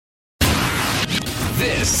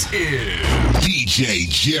This is DJ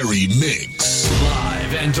Jerry Mix.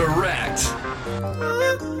 Live and direct.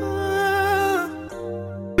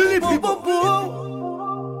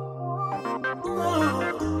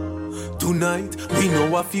 Tonight, we know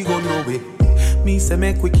what we gon' know it. Me say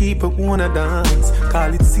make we keep it wanna dance.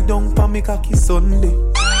 Call it sit down pa me cocky Sunday.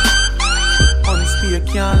 On spear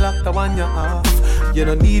can't lock the one you off. You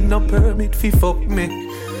don't need no permit fi fuck me.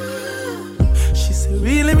 She say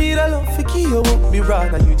really me the love fi keep you up. Me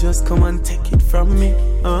rather you just come and take it from me.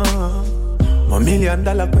 $1 million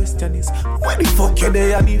question is where the fuck you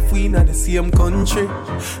there and if we in the same country?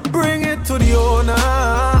 Bring it to the owner.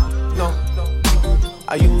 No.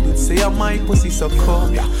 I you did say my pussy so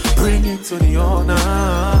cold. Yeah. Bring it to the owner.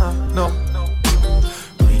 No.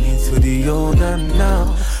 Bring it to the owner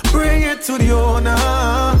now. Bring it to the owner.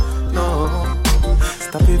 No.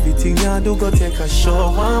 Stop everything you do, go take a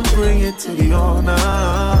shower and bring it to the owner.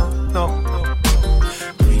 No.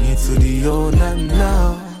 Bring it to the owner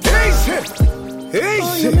now. Hey shit! Hey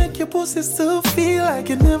oh, shit! You make your pussy still feel like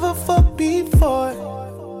you never fucked before.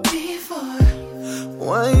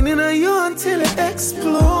 Whining at you until it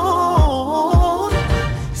explode.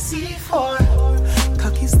 C4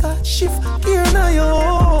 cocky start shift gear now you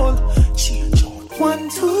hold. Change on 1,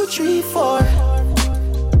 2, 3, 4.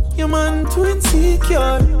 Your man too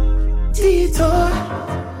insecure. Detour.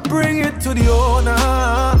 Bring it to the owner.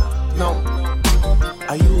 No.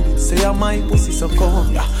 I you did say my pussy so cold.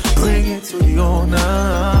 Yeah. Bring it to the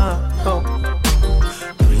owner. No.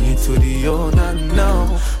 Bring it to the owner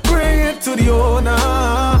now. Bring it to the owner.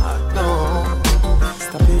 No.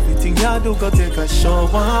 Stop everything you do, go take a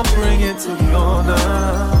shower. Bring it to the owner.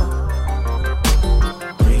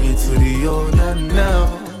 Bring it to the owner now.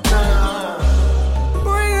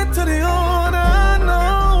 Bring it to the owner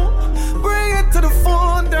now. Bring it to the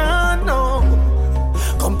phone down now.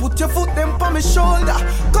 Come put your foot them on my shoulder.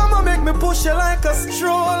 Come and make me push you like a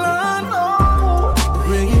stroller now.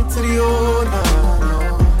 Bring it to the owner.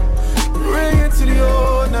 Bring it to the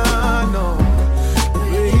owner, no.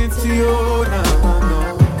 Bring it to the owner, no.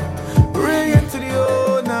 Bring it to the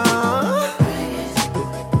owner. Bring it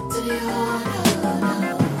to the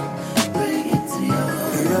owner. Bring it to the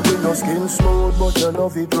owner. Yeah, be no skin smooth, but you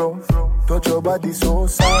love it rough. Touch your body so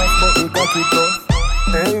soft, but you got it tough.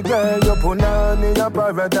 Hey girl, you punani in your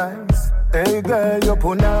paradise. Hey girl, you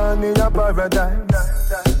punani in your paradise.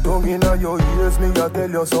 Tongue in your ears, me I tell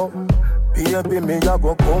you something. Baby, me a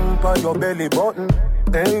go pump on your belly button.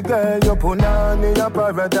 Hey girl, you punani in your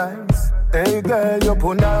paradise. Hey girl, you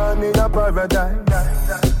punani in your paradise.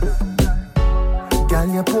 Girl,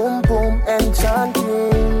 you pum pum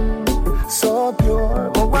enchanting, so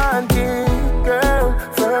pure, I want it, girl.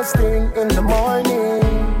 First thing in the morning,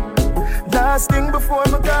 last thing before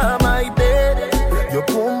me go my bed. You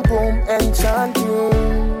pum pum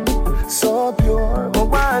enchanting, so pure, I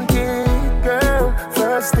want it, girl.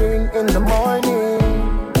 First thing in the morning,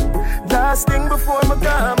 last thing before me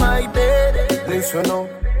go my bed. Listen up,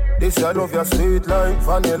 this I love your sweet like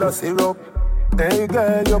vanilla syrup. Hey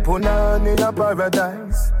girl, you punani in your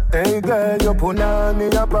paradise. Hey girl, you punani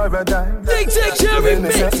in your paradise. DJ Jerry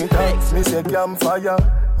Me say it hot, me say campfire.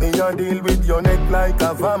 Me a deal with your neck like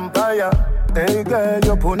a vampire. Hey girl,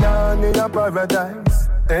 you punani in your paradise.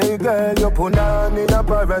 Hey girl, you punani in your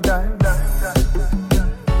paradise.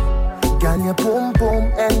 Girl, you pum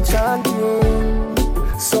pum enchanting,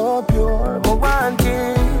 so pure, I want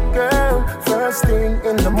it, girl. First thing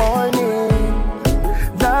in the morning,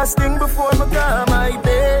 last thing before me go my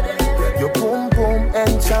bed. You pum pum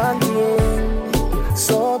enchanting,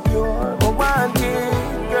 so pure, I want it,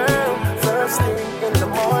 girl. First thing in the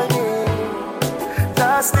morning,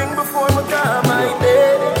 last thing before me go my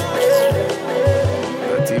bed.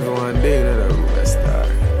 Not even one day that I will start.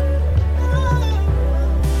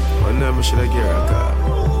 One night I should have get a car.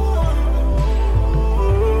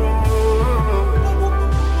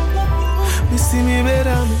 You see me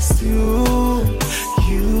better, miss you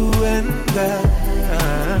and I.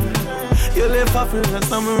 You left off in the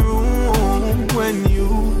summer room when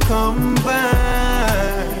you come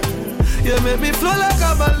back. You make me float like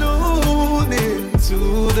a balloon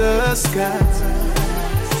into the sky.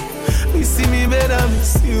 You see me better,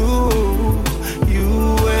 miss you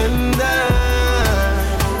and I.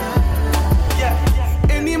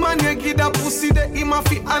 Any man you give that pussy, the him a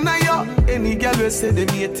fi honor ya. Any girl we say them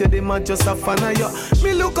hate you, them a just a fan of ya.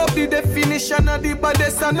 Me look up the definition of the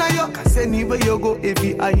baddest honor ya. Cause anywhere you go,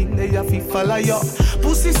 every eye in there you fi follow ya.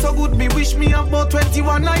 Pussy so good, me wish me about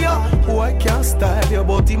 21 of ya. Oh, I can't style you,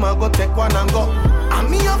 but him a go take one and go. And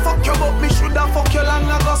me a fuck you, but me shoulda fuck you long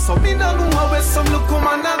ago. So me nah go away some look come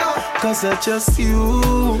and go. Cause I just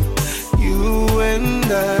you and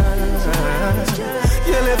wonder.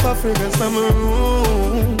 You left a fragrance in my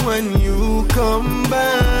room when you come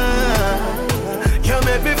back. You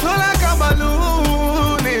make me feel like a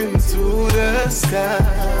balloon into the sky.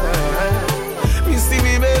 Me see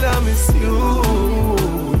me better, miss you,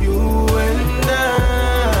 you and I.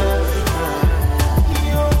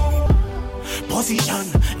 Position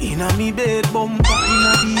in a me bed bumper in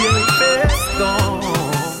a the air face down.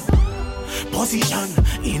 Position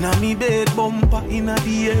in a me bed bumper in a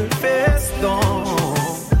the air face down.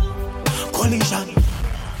 Collision.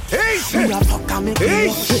 Hey, you a fuck and make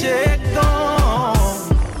you shake down.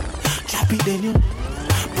 Drop it then you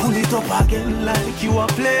pull it up again like you a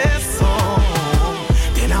play song.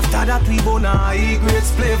 Then after that we burn a high grade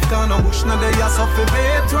spliff. Can a bush now they a suffer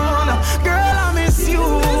better. Girl I miss you,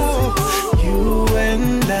 you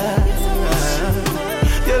and I.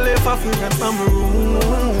 You left a fragrance from my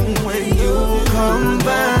room when you come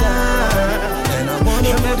back. And I wanna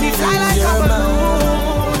you make me fly like a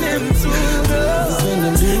balloon into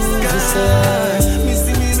the sky.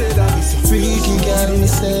 Missy me better, missy Freaky got me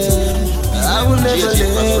said I will never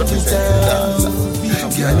let you down.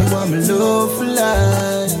 Girl, you want me love for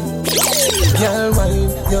life. Girl,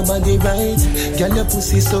 wine, your body right. Girl, your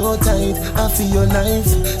pussy so tight. I feel your life,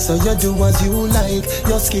 so you do as you like.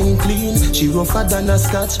 Your skin clean, she rougher than a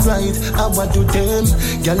Scotch Brite. I want to them,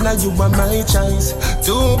 girl, now you are my choice.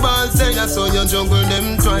 2 balls say I saw you juggle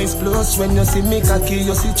them twice. Plus when you see me cocky,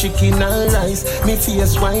 you see chicken and rice. Me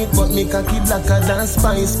face white, but me cocky blacker than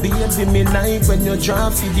spice. Baby, me like when you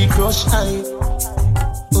drop for the crush eye.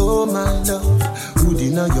 Oh my love, good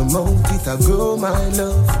in your mouth, it a grow my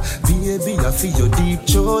love. Baby, I feel your deep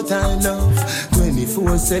throat, I love.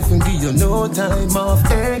 24/7, give you no time off.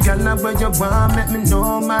 Hey, girl, now where you want, make me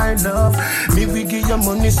know my love. Me we give you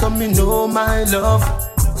money, so me know my love.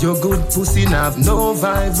 Your good pussy now have no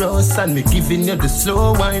virus, and me giving you the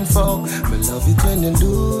slow wine for. Me love it when you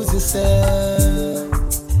lose yourself.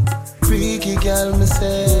 Freaky girl, me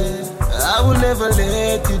say I will never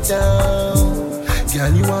let you down.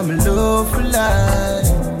 Girl, you want me love for life.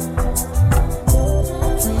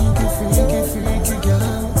 Freaky, freaky, freaky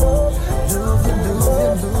girl. Love you,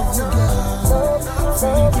 love you, love you, girl.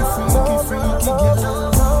 Freaky, freaky, freaky girl.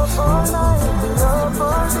 Love you, love you, love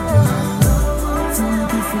you, girl.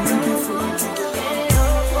 Freaky, freaky, freaky girl. Love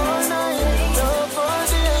all night, love all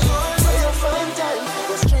day. Where you find time to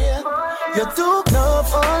go straight? You took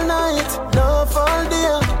love all night, love all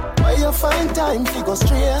day. You find time to go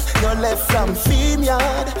straight. You left from Fame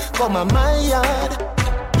Yard, come on my yard.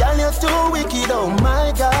 Girl, you're too wicked, oh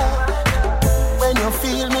my God. When you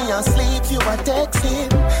feel me asleep, you are texting.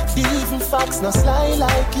 The even facts not sly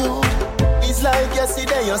like you. It's like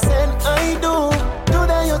yesterday you said I do.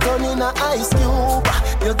 Today you turn in an ice cube.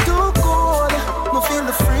 You're too cold. Me feel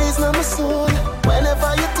the freeze in my soul.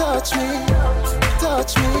 Whenever you touch me,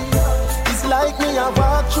 touch me. It's like me I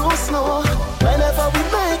walk through snow. Whenever we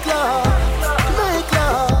make love,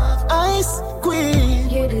 ice queen.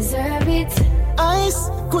 You deserve it. Ice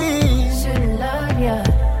queen. Shouldn't love ya.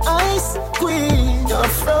 Ice queen.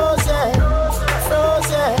 You're frozen,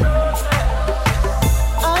 frozen.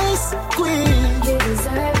 Ice queen. You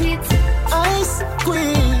deserve it. Ice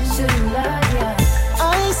queen. Shouldn't love ya.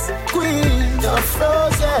 Ice queen. You're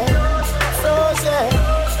frozen, frozen.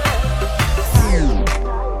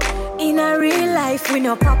 In a real life, we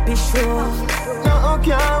no copy show. No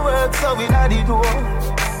can't work, so we had it go.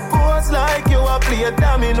 Pose like you a play a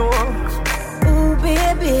domino. Ooh,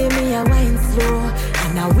 baby, me a wine slow.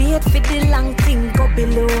 And I wait for the long thing go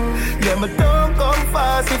below. Yeah, me don't come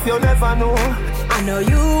fast if you never know. I know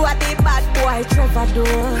you are the bad boy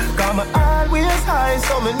troubadour. Come always high,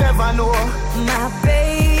 so me never know. My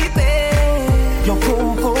baby. You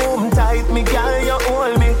boom tight, me girl, you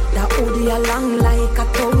hold me. That hoodie along like a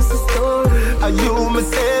toast story. And you me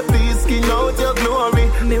say, please skin out your glory.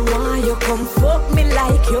 Me want you come fuck me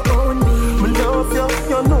like you own me. Me love you,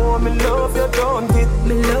 you know me love you, don't it?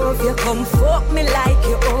 Me love you, come fuck me like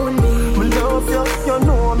you own me. Me love you, you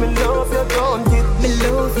know me love you, don't it? Me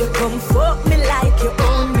love you, come fuck me like you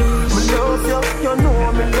own me. Me love you, you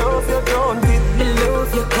know me love you, don't it? Me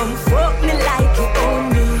love you, come fuck me like you own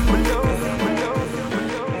me. Me love you, me love you, me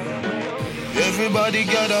love you. Everybody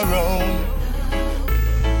gather round.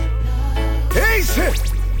 Hey,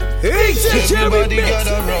 everybody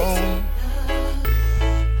gather round.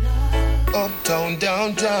 Uptown,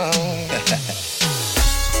 downtown.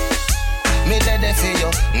 Me ready for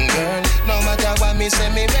you, girl. No matter what me say,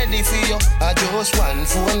 me ready for you. I just one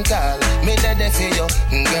phone call. Me ready for you,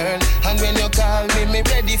 girl. And when you call me, me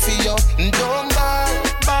ready for you. Don't ball.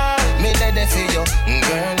 Me me ready for you,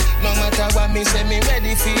 girl. No matter what me say, me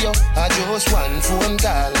ready for you. I just one phone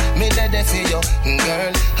call, me ready for you,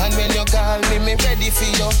 girl. And when you call me, me ready for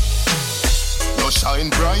you. You shine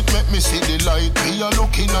bright, make me see the light. Me a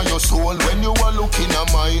looking at your soul when you are looking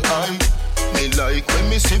at my eye. Me like when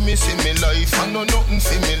me see me life. I know nothing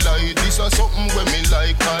for me like. This is something when me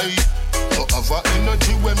like I. You have a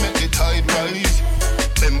energy when make the tide rise.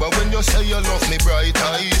 Remember when you say you love me bright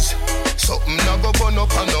eyes. Something I go burn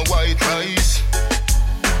up on the white rice.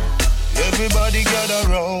 Everybody gather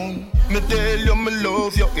round. Me tell you me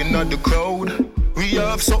love you in the crowd. We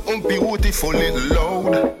have something beautiful little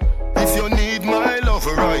loud. If you need my love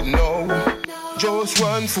right now, just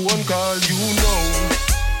one phone call, you know.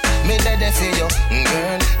 Me ready for you,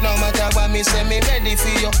 girl. No matter what me say, me ready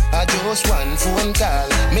for you. I just one phone call,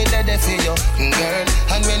 me ready for you, girl.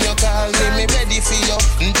 And when you call me, me ready for you.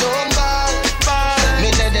 Don't call,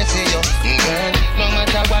 me ready for you, girl. No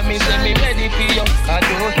matter what me say, me ready for you. I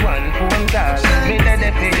just one phone call, me ready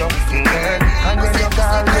for you, girl. And when you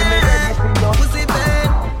call me, me ready for you. Pussy bed,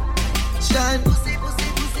 shine.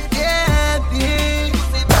 Yeah, baby.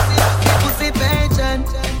 Pussy pension.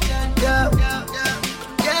 Yeah.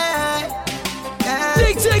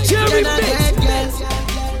 DJ Jerry Mix.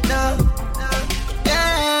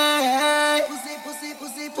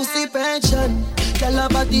 Pussy pension. Tell her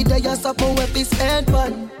body that you support with his head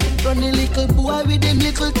one. Run a little boy with him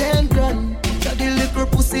little 10 grand. So the little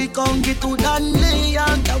pussy come get to Danley.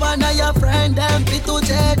 And the one of your friend them fit to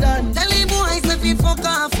Jordan. Tell him boys if he fuck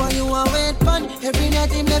off for you a wait pan. Every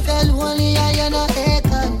night him left fell only I and a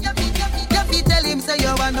acon. You tell him say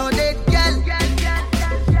you want no dead girl.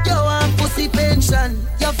 You want pussy pension.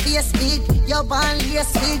 Your face big, your band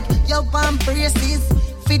lace wig, your band braces.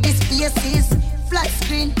 Fit the spaces. Flat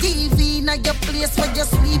screen TV, now your place where you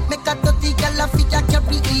sleep. Make a 30 girl a fit a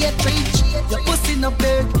carry a trade. Your pussy no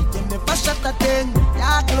big, you never shut a thing.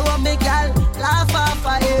 Dark low me girl, laugh off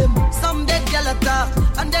of him. Some dead girl attack,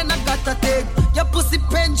 and then I got a thing. Your pussy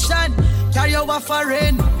pension, carry your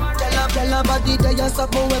offering. Tell her body that you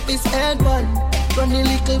suck my whip his head one. Run a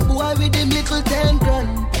little boy with him little 10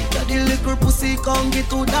 grand. The little pussy come get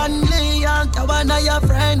to Danley. And the one of your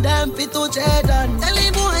friend them fit to Jordan. Tell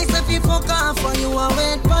him boys if he fuck off for you a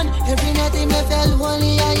wait pan. Every night him a fell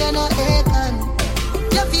only I and a acon.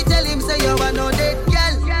 You fi tell him say you want no dead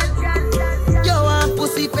girl. You want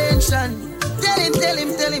pussy pension. Tell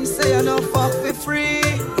him say you no fuck for free.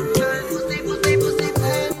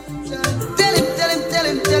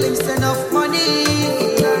 Tell him say enough money.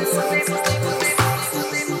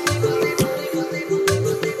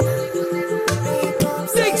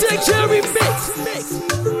 Jerry Mix.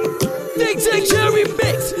 DJ Jerry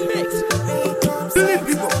Mix.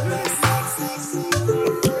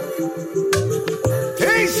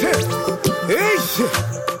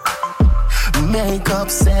 Makeup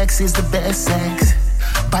sex is the best sex.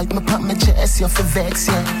 Bite me pop my chest, you for vex,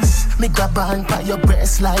 yes. Me grab on by your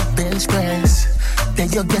breast like bench press.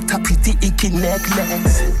 Then you get a pretty icky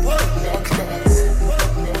necklace.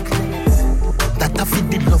 That I feel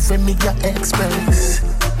the love when me your express.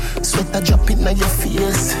 Sweat a drop in on your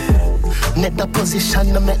face. Net the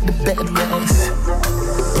position to make the bed rest.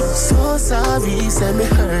 So sorry, say me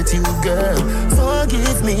hurt you, girl.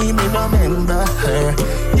 Forgive me, me remember her.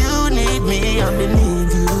 You need me, and me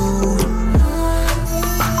need you.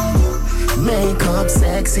 Makeup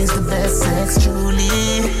sex is the best sex, truly.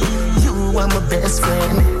 You are my best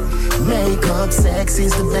friend. Makeup sex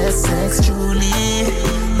is the best sex, truly.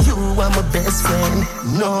 You are my best friend.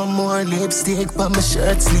 No more lipstick on my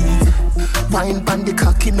shirt sleeve. Wine pan the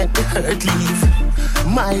cocky make the hurt leave.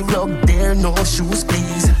 My rug there, no shoes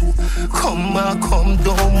please. Come on, come,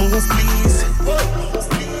 don't move please.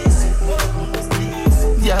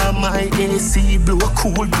 Yeah, my AC blow a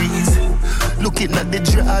cool breeze. Looking at the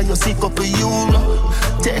dry, you see couple euro.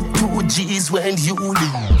 Take 2 G's when you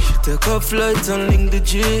leave. She take a flight and link the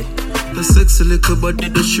G. A sexy little body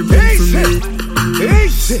that she bring for me.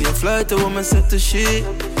 See a flight, a woman set to she.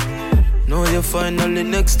 Now you're finally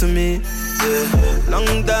next to me. Yeah.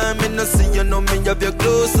 Long time I no see you, know me have your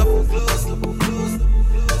close up.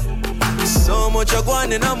 So much I go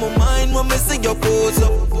on in my mind when me see your pose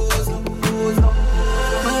up.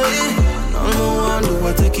 All I want to do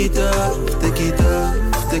is take it off, take it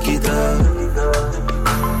off, take it off.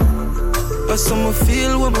 But some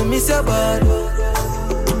feel when I miss your body.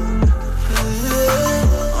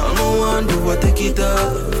 All I want to do is take it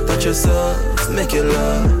off, touch yourself, make you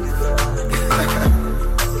love.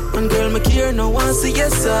 And girl, me care, no one see your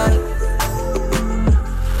side.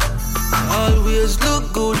 Always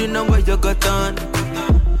look good in the way you got on.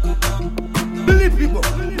 Unbelievable.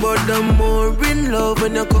 But I'm more in love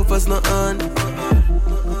when your covers not on. Your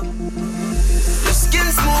skin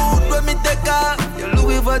smooth when me take off your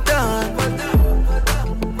Louis Vuitton.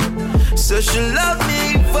 So she love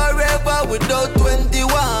me forever without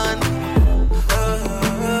 21.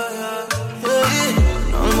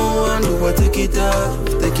 I'm the one who will take it off,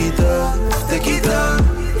 take it off, take it off.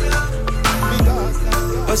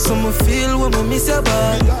 But some feel when I miss your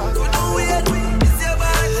body. I'm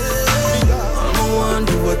the one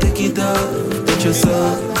who will take it off, touch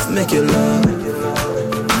yourself, make you love.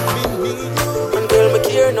 And girl, me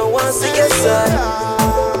care no one see your side.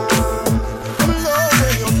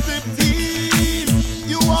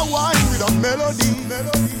 Melody,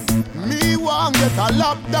 me want get a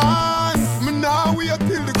lap dance. Me now wait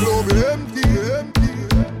till the club empty.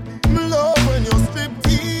 Me love when you strip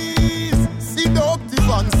tease, seductive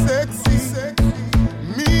and sexy.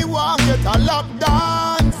 Me want get a lap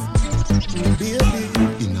dance, baby.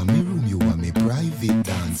 Inna me room you want me private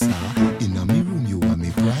dancer. Inna me room you want me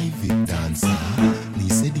private dancer. Me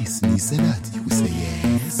say this, me say that, you say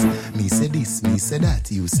yes. Me say this, me say that,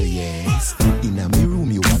 you say yes. Inna me room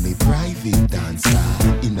you want me private dancer.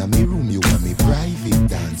 Inna me room you want me private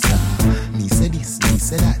dancer. Me say this, me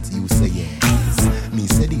say that, you say yes. Me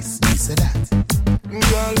say this, me say that.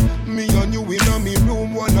 Girl, me and you inna me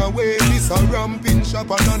room one away. This a ramping shop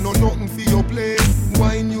and I know nothing for your play.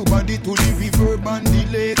 Wine your body to the reverb and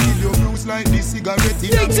delay till you bruise like the cigarette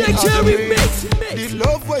in a the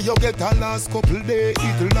love where you get a last couple days.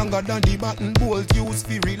 It longer than the button bolt used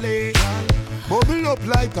for relay. Bubble up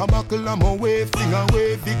like a buckle, I'm a waving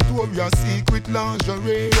away. Victoria's Secret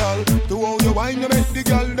lingerie. To how you wine, you make the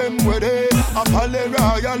girl them ready. A Palais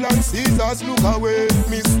Royal and Caesars look away.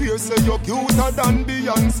 Me swear say you're cuter than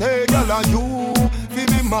Beyonce. Girl, are you fi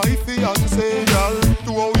be my fiancé, girl?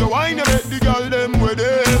 To how you wine, you make the girl them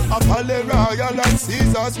ready. A Palais Royal and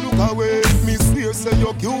Caesars look away. Me swear say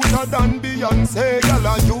you're cuter than Beyonce. Girl,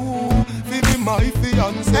 are you fi be my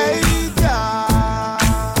fiancé? Hey, girl.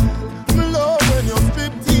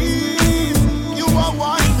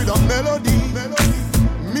 Melody.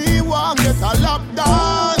 Me want get a lap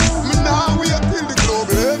dance. Me now wait till the club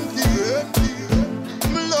empty.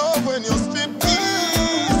 Me love when you strip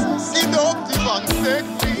tease, seductive and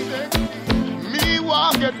sexy. Me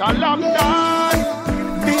want get a lap dance.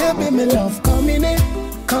 Baby, me love coming it.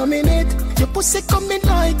 Your pussy coming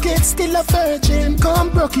like it's still a virgin. Come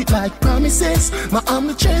broke it like promises. My arm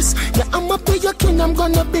the chest. Yeah, I'ma be your king. I'm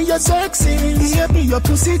gonna be your sexy. Yeah, be your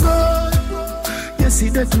pussy good. You see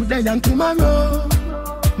that today and tomorrow.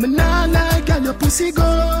 Me nah like girl, your pussy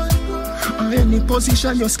good. On any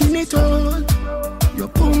position, your skinny tall. Your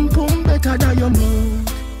pum pum better than your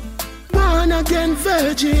mouth. Born again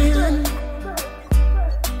virgin.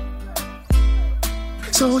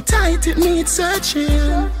 So tight it needs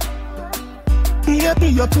searching. Yeah, be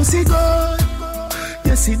your pussy good.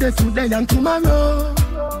 You see that today and tomorrow.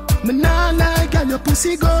 Me nah like girl, your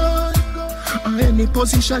pussy good. On any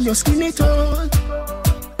position, your skinny tall.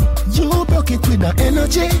 You broke it with the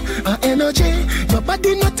energy. Your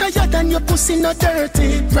body not tired and your pussy not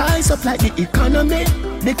dirty. Rise up like the economy.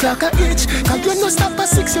 The clock a itch. Cause you no stop at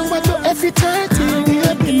 6, you want to every 30.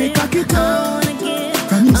 Baby, me cock it up.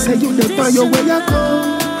 From you say you live by your way I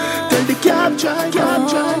go. Tell the cab drive.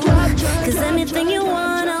 Cause anything you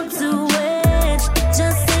want, I'll do it.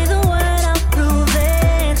 Just say the word, I'll prove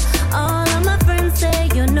it. All of my friends say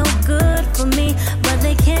you're no good for me, but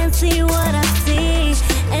they can't see what I see.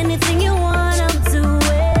 Anything you want, I'll do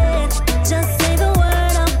it. Just say the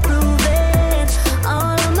word, I'll prove it.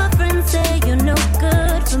 All of my friends say you're no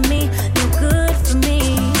good for me, no good for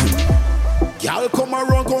me. Y'all come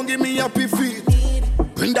around, come give me happy feet.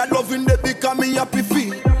 Bring that love in the become me happy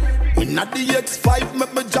feet. In at the X5,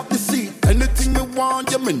 make me drop the seat. Anything you want,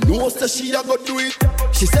 yeah, me know that she a go do it.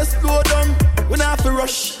 She says slow down, we not have to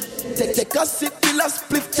rush. Take a sip, till a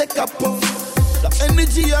spliff, take a puff. The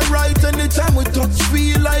energy are right anytime we touch.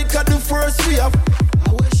 Feel like at the first we have. I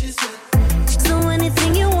wish she said. So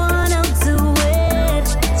anything you want, I'll do it.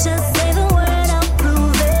 Just say the word, I'll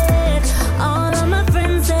prove it. All of my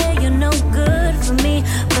friends say you're no good for me,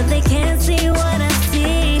 but they can't see what I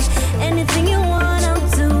see. Anything you want, I'll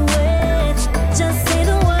do it. Just say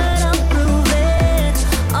the word, I'll prove it.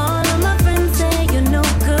 All of my friends say you're no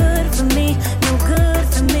good for me, no good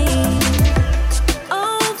for me.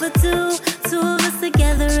 Overdue. Two of us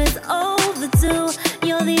together is overdue.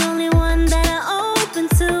 You're the only one that I open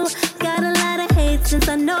to. Got a lot of hate since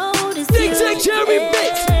I know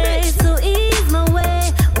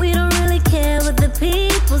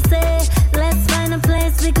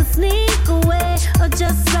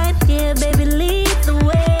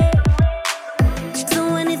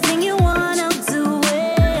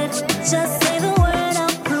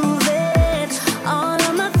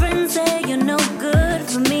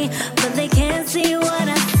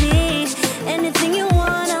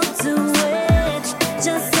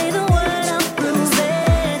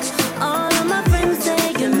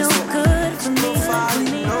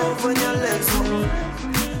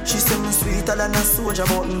hotter than a soldier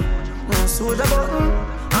button.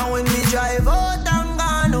 And when me drive out and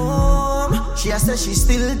gone home, she a say she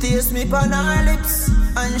still taste me on her lips,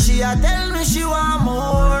 and she a tell me she want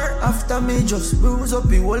more. After me just bruise up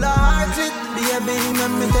the whole heart it. Baby,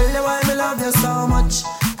 let me tell you why me love you so much.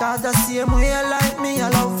 Cause the same way you like me, I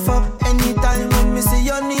love fuck. Anytime when me see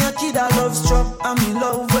you near kid, I love struck. And me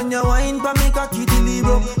love when you whine pa me cocky till he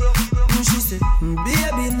broke. And she said,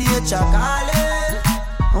 baby, nature calling,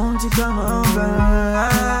 won't you come over?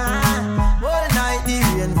 All night the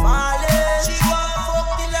rain falling, she won't fuck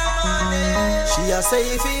till the morning. She a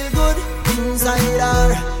say feel good inside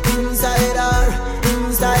her, inside her,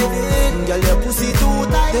 inside it. Girl, your pussy too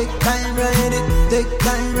tight. Take time, ride it, take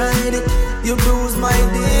time, ride it. You bruise my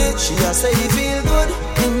dick. She a say feel good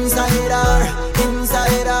inside her,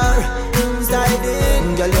 inside her, inside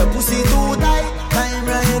it. Girl, your pussy too tight. Time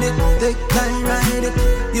ride it, take time ride it.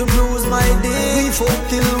 You bruise my dick. We fuck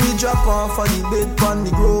till we drop off of the bed pon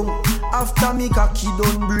the ground. After me cocky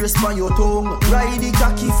done brace pon your tongue. Ride the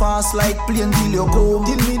cocky fast like plane till you come.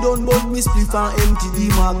 Till me done bud me spliff and empty the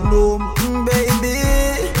magnum. Baby,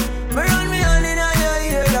 me run me hand in your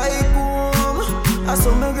ear like boom. I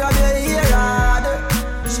saw me grab your ear hard.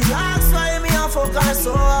 She asks why me a fuck her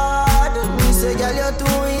so hard. Me say girl you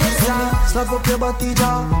too easy. Slap up your body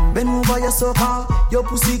jaw, bend over your sofa. Your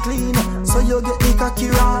pussy clean, so you get the cocky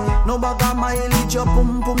raw. No bag of mileage, your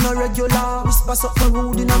pum pum no regular. Whisper something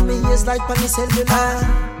rude in a me ears like pan cellular.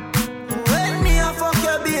 When me a fuck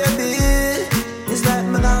your baby, it's like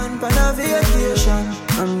me gone pan a vacation.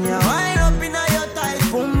 And you wind up in a your tight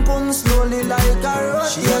pum pum slowly like a road.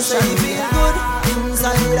 She a say feel good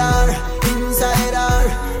inside her, inside her,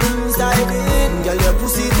 inside it. Girl your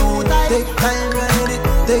pussy too tight. Take time ride it,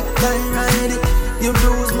 take time ride it. You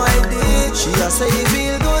bruise my dick. She a say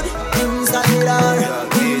feel good inside her,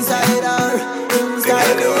 inside her,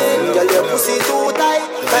 inside it. Girl your pussy too tight.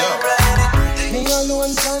 Time ride it. Me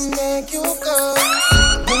alone can make you come.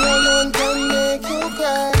 Me alone can make you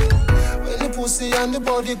cry. When the pussy and the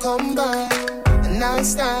body come by,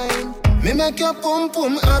 nice time. Me make your pum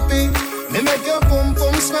pum happy. Me make your pum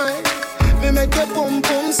pum smile. Me make your pum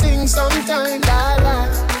pum sing sometime. La la,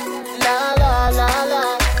 la la la la,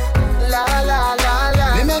 la la la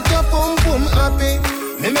la. Me make your pum pum happy.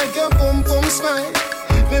 Me make your pum pum smile.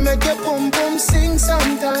 Me make your pum pum sing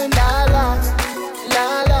sometime. La la,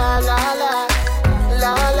 la la la la,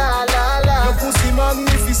 la la la la. Your pussy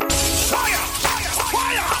magnificent. Fire, fire,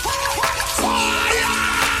 fire, fire.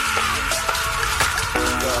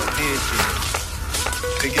 Yo, DJ,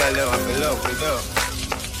 the girl that want to love with her.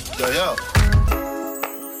 Yo, yo.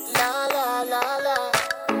 La la la la,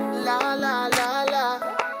 la la la la,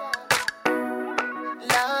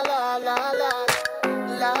 la la la la,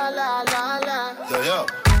 la la la la. Yo, yo.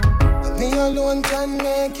 Me alone can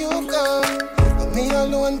make you come. Me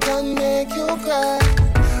alone can make you cry.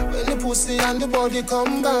 When the pussy and the body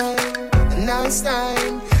come by, nice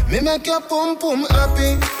time. Me make your pum pum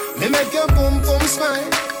happy. Me make your pum pum smile.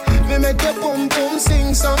 Me make your pum pum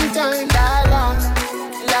sing sometime. La la,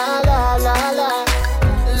 la la la la,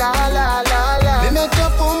 la la la la. Me make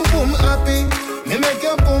your pum pum happy. Me make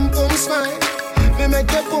your pum pum smile. Me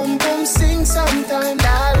make your pum pum sing sometime.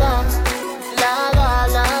 La la, la la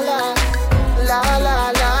la la, la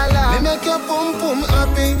la la la. Me make your pum pum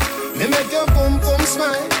happy. Me make your pum pum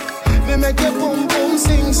smile. Me make your pum pum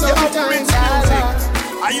sing sometime. La la,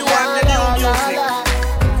 are you on the new music?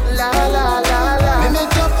 la la la la. Me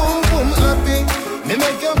make your pum pum happy. Me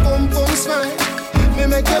make your pum pum smile. Me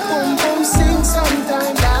make your pum pum sing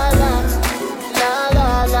sometime. La la, la la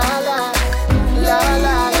la la, la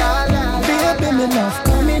la la la. Baby, me love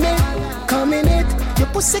coming in, coming it. Your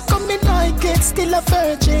pussy coming like it's still a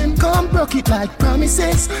virgin. Come broke it like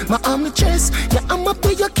promises. My arm the chest. Yeah, I'ma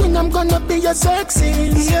be your king. I'm gonna be your sexy.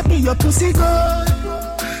 Baby, your pussy good.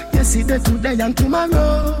 You see that today and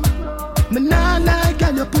tomorrow. Me nah like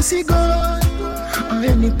girl, your pussy good. Or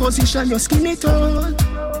any position, your skinny tone.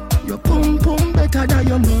 Your pum pum better than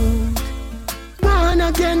your mouth. Born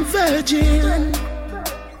again virgin.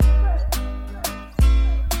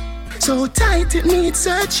 So tight it needs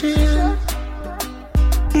searching.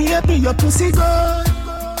 Baby, your pussy good.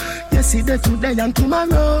 You see that today and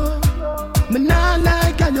tomorrow. Me nah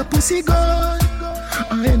like girl, your pussy good.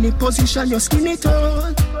 Or any position, your skinny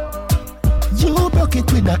tone. You broke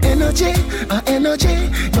it with the energy, energy.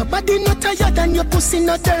 Your body not tired and your pussy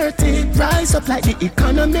not dirty. Rise up like the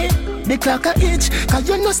economy, the clock a itch. Cause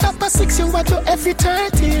you no stop at 6, you want to every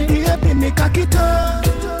 30. Baby, me cock it up.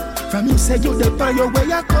 From you say you dey on your way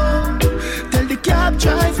you come. Tell the cab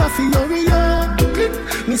driver for hurry up.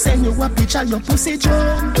 Me send you a picture your pussy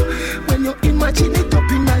jump. When you imagine it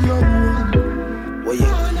up in your room.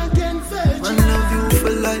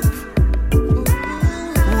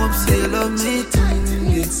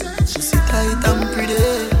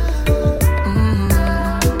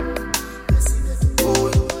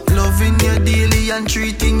 and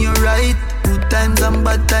treating you right. Good times and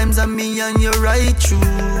bad times and me and you right true,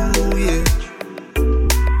 yeah.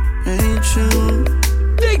 Ain't true.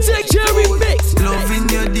 DJ Jerry Mix. Loving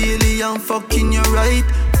you daily and fucking you right.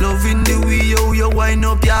 Loving the way you wind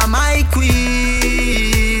up, you're my queen,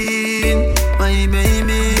 my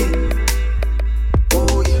baby.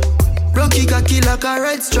 Oh yeah. Rocky cocky like a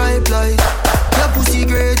red stripe light. Your pussy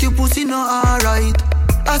great, your pussy not alright.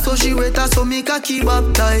 I saw she wet, I saw me cocky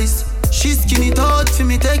baptized. She skin it out for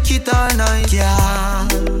me, take it all night. Yeah,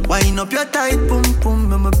 wind up your tight pum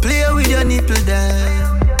pum, I'ma play with your nipple there.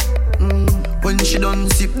 When she done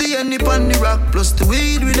sip the honey on the rock, plus the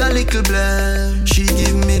weed with a little blend. She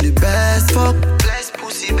give me the best fuck, best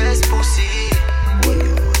pussy, best pussy.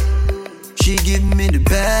 She give me the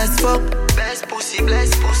best fuck, best pussy,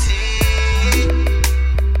 best pussy.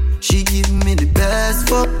 She give me the best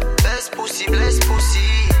fuck, best pussy, best pussy.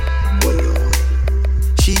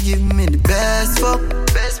 She give me the best fuck,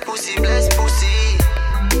 best pussy, best pussy.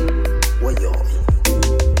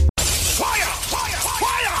 Fire! Fire!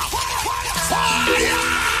 Fire! Fire!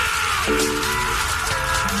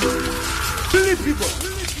 Billy people!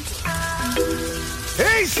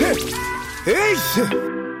 Hey, shit! Hey, shit!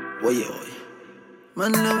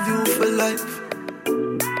 Man, love you for life.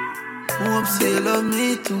 Hope say you love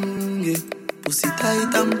me too, yeah. Pussy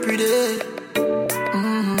tight and pretty.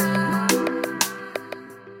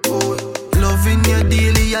 Oh, loving you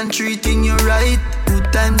daily and treating you right.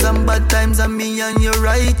 Good times and bad times and me and you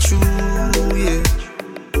right true, yeah.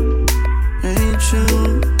 Ain't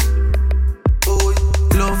true. Oh,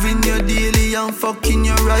 loving you daily and fucking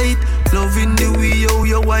you right. Loving the way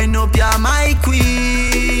you wind up, you're my queen,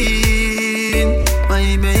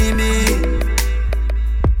 my baby.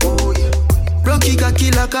 Oh yeah. Rocky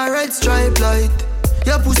cocky like a red stripe light.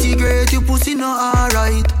 Your pussy great, your pussy not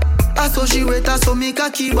alright. I saw she wet, I saw me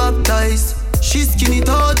cocky baptized. She skin it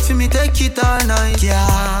out for me, take it all night.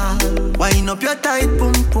 Yeah, wind up your tight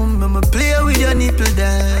pum pum, I'ma play with your nipple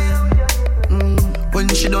there. When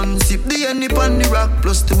she done sip the honey on the rock,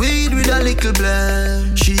 plus the weed with a little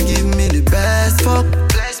blend. She give me the best fuck,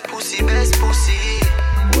 best pussy, best pussy.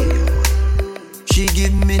 She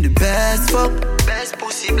give me the best fuck, best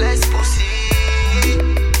pussy, best pussy.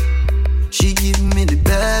 She give me the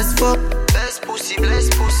best fuck, best pussy,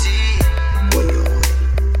 best pussy.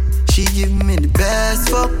 She give me the best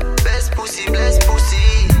fuck, best pussy, best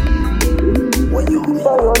pussy.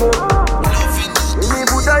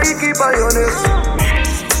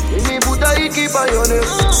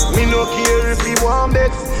 Me no care if you want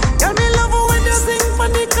vex. Girl, me love you when you sing for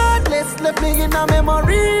the cardless. Left me in a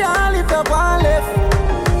memory, all if you want left.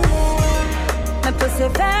 My pussy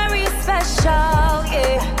very special,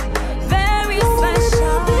 yeah. Very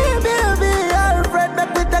special. Baby, Alfred,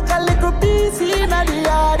 make me take a little piece in the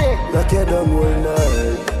yard. Lock you down all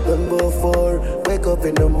night, done before. Wake up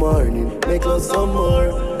in the morning, make love some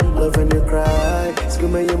more. Love when you cry,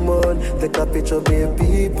 scream when you moan. Take a picture,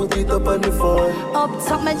 baby, put it up on the phone. Up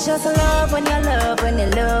top, me just love when you love, when you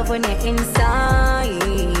love, when you're inside.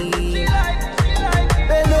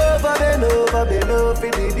 Bend over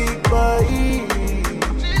for the big boy.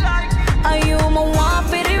 Are you my one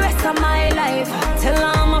for the rest of my life? Tell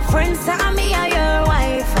all my friends that me are your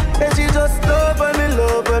wife. And she just love when me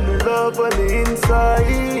love when me love on the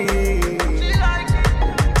inside.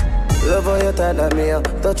 Love how you tight like me,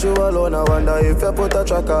 touch you alone. I wonder if you put a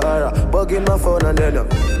tracker or a bug in my phone. And then you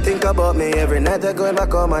think about me every night. I go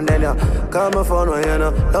back home and then you call my phone when you know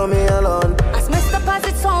love me alone. As messed up as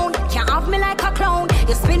it sound, can't have me like a clown.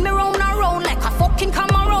 You spin me round and round like a fucking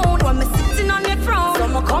Cameroon. When me sitting on your throne,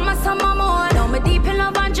 some more come and some more. Now me deep in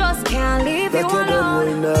love and just can't leave you Like alone. you done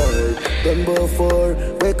one night, done before.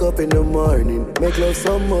 Wake up in the morning, make love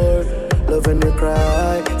some more. Love when you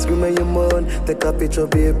cry, scream when you moan. Take a picture,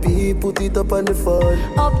 baby, put it up on the phone.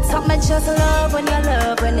 Up top, me just love when you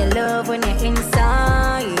love, when you love, when you're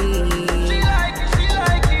inside.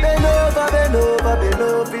 Bend over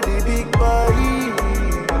for the big boy.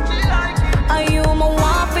 Are you my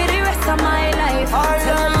one for the rest of my life?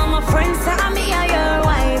 Tell all my friends that me are your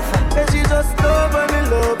wife. And she just love when me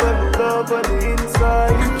love on the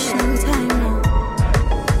inside. Action time now.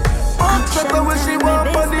 Check when she walk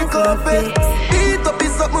on the carpet. Eat up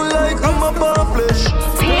is something like I'm a bar flesh.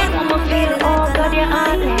 I'ma feel it all got your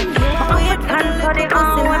hand. I'ma put your hand for the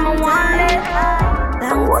arm when I want it.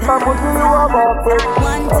 What I'm putting you a bar flesh.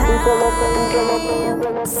 One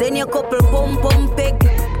time. Send your couple pump pick.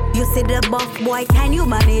 You see the buff boy, can you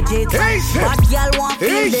manage it? Hey, shit. But y'all want feel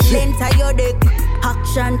Hey, the shit. length of your dick.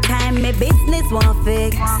 Action time, me business want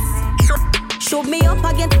fix. Shoot me up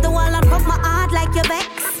against the wall and cut my heart like your vex.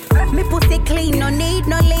 Me pussy clean, no need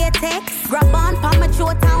no latex. Grab on pa my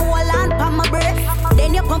throat and hold on pa my breast.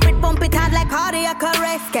 Then you pump it hard like cardiac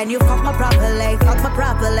arrest. Can you fuck my properly,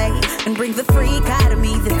 and bring the freak out of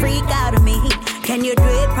me, the freak out of me? Can you do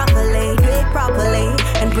it properly,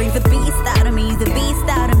 and bring the beast out of me, the beast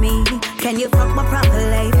out of me? Can you fuck my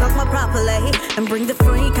properly, and bring the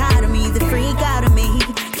freak out of me, the freak out of me?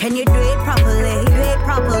 Can you do it properly,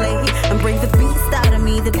 and bring the beast out of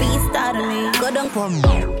me, the beast out of me? Go down for me.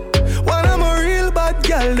 When I'm a real bad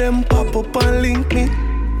girl, them pop up and link me.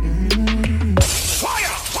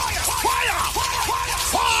 Fire! Fire! Fire!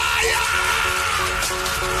 Fire!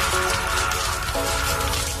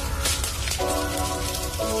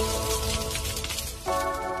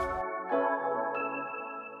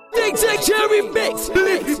 Dig Cherry Mix.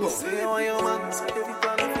 Believe people. Say all your man, so every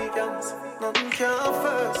plan of vegans, nothing can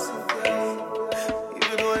first.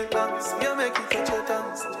 You know it dance, you make it touch your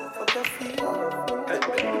dance. Fuck your feet.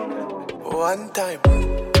 One time.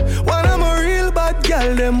 When I'm a real bad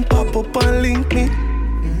girl, them pop up and link me.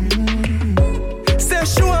 Say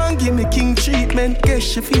she want give me king treatment, guess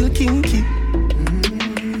she feel kinky.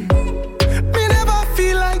 Me never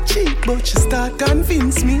feel like cheap, but she start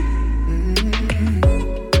convince me.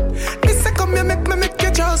 Me say come here, make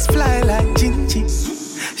you just fly like Gingy.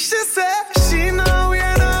 She say she know we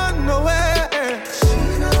ain't on nowhere.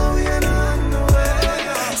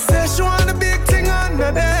 Say she want a big thing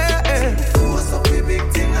under there.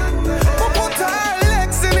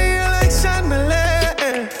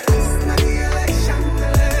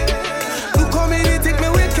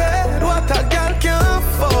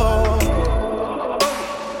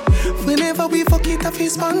 We fuck it up,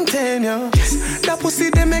 it's spontaneous. That pussy,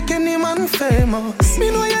 they make any man famous. Me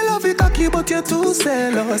know you love it cocky, but you're too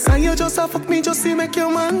zealous. And you just a fuck me, just to make your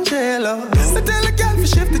man jealous. I tell a girl, we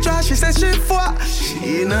shift the trash, she says shift what?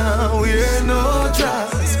 She now wear no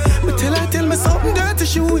dress. But tell me something dirty,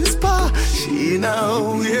 she whisper. She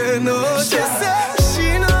now wear no dress. She said,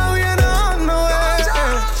 she now wear no nowhere.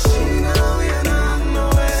 She now wear no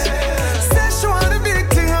nowhere. Say she want a big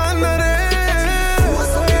thing under there.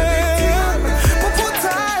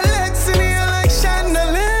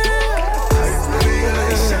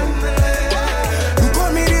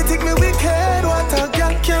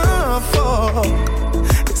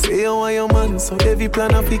 Say you want your man, so every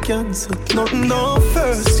plan of the cancel. Nothing no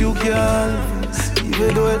first, you girl.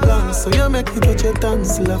 Even though it long, so you make it touch your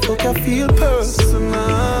dance. Like fuck you feel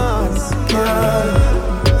personal,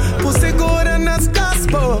 girl. Pussy good and that's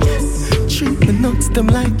gospel. Treat me nuts them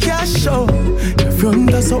like cash show. Your friend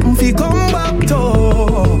does something fi come back to.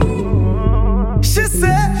 She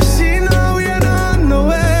said she know we ain't on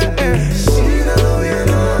nowhere. She know we ain't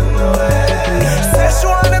on nowhere. Say she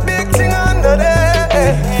want a big thing under there.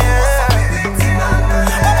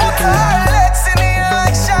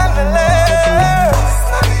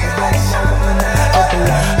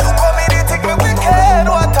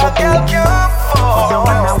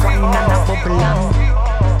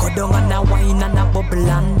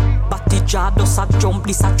 Just a jump,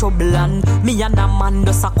 this a trouble and me and a man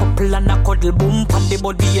just a couple and a cuddle boom. Pan the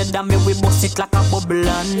body and me we bust it like a bubble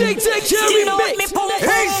and Dig Cherry Mix. me pum pum.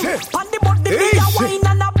 Pan the body me a wine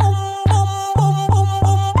and a boom boom boom boom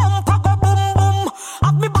boom boom pago boom boom.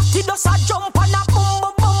 Have me body just a jump and a boom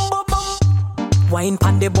boom boom boom boom. Wine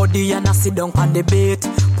pan the body and a sit down pan the bait.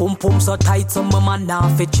 Pum pum so tight so my man now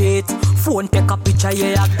fi cheat. Phone take a picture,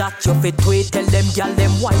 yeah, that you fit tweet. Tell them, girl,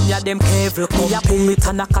 them wine, yeah, them careful. Me a pull it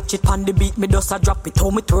and a catch it on the beat, me just a drop it.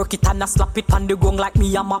 How me twerk it and a slap it on the gong like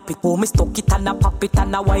me a map it. How me stuck it and a pop it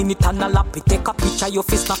and a wine it and a lap it. Take a picture, you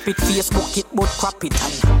fi snap it, Facebook it, but crap it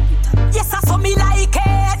and yes, I saw me like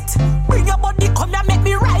it. Bring your body, come and make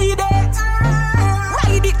me ride it.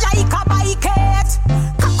 Ride it like a bike it.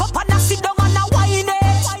 Cock up and a sit down and a wine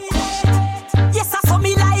it. Yes, I saw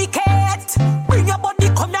me like it. Bring your body,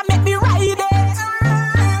 come and make me ride it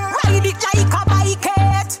like a bike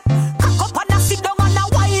it. Cock up and a sit down and a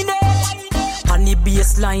wine it. On the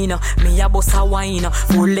baseline, me a bust a wine.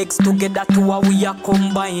 4 legs together to a we a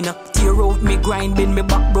combine. Tear out me grind, bend me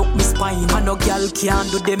back, broke me spine. And no girl can't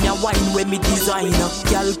do them ya wine when me design.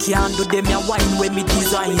 Girl can't do them ya wine when me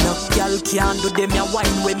design. Girl can't do them ya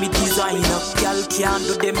wine when me design. Girl can't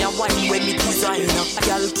do them ya wine when me design.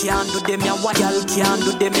 Girl can't do them ya wine. Girl can't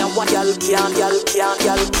do them ya wine. Girl can't.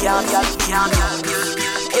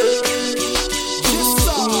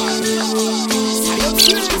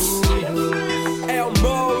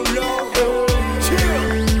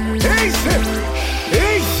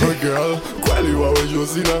 Girl, kweli wawe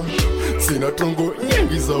josina sina tongo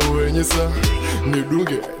nyingi za uwenyesa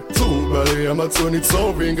nidunge tubale ya matoni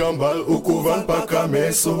tsovinga mbal ukuva mpaka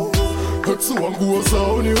meso Hotsu wangu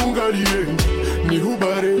osao ni ungalie ni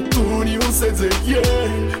hubare tu ni say the yeah,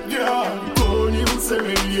 yeah, Tony will say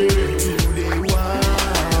me yeah. Today why?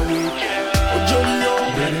 Oh Johnny, oh,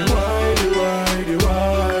 the why, the why, the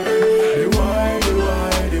why, the why, the why,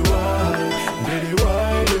 the why, the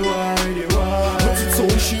why, the why, the why. But it's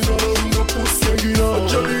all she don't know, pussy again. Oh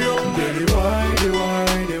Johnny, oh, the why, the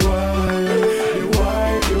why, the why, the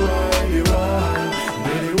why, the why, the why,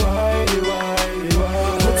 the why, the why, the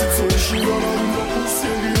why. But it's all she don't know, pussy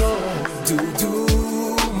again.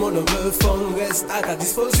 Mon homme fond reste à ta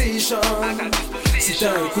disposition. Si t'as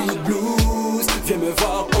un coup de blues, viens me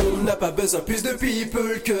voir, on n'a pas besoin plus de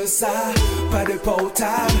people que ça. Pas de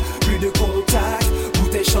portable, plus de contact.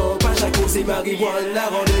 Bouteille champagne, jacuzzi, marijuana.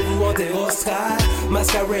 Rendez-vous en terrostra,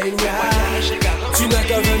 mascarena. Tu n'as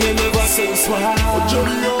qu'à venir me voir ce soir. Oh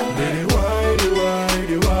Johnny, oh, the why, the why,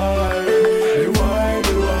 the why, the why,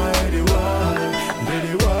 the why, the why,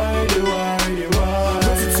 the why, the why, the why.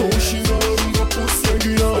 But it's all she don't know, pussy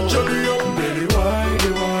again. Oh Johnny, oh, the why, the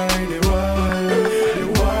why, the why, the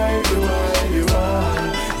why, the why, the why,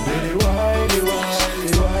 the why, the why,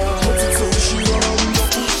 the why. But it's all she don't know,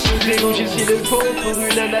 pussy again. Les rouges ici le faux, pour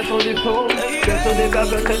une nation du fond. Personne n'est pas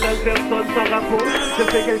besoin de personne sans rapport. Je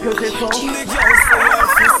fais quelques efforts.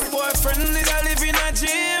 Boyfriend nigga live in a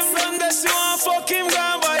gym. From the she want fuck him, go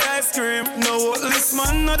and buy ice cream. No this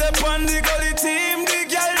man, no the pan the gully team. The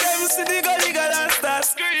girl them see the gully girl and start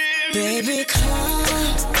scream. Baby, come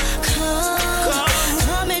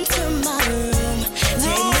into my room.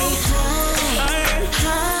 Take me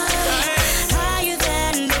higher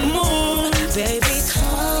than the moon. Baby,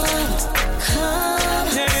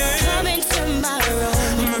 come into my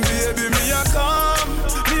room. Baby, me a come.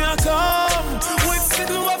 With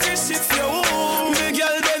sitting what fish it for you. The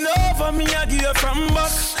girl bend over, me a give you from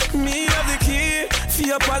back. Me have the key for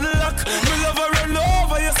your padlock. Me love her run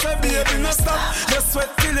over, you say baby no stop. You sweat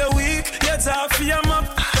till you're weak, you jaw for your map.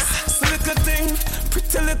 So little thing,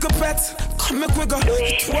 pretty little pet. Come make we go,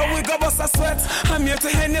 where we go bust a sweat. I'm here to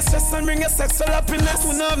end your stress and bring your sexual happiness.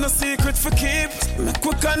 We don't have no secret for keep. Make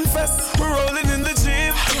we confess, we're rolling in the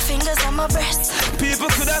Jeep. Your fingers on my breast. People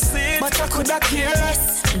could have seen, but I could have cared.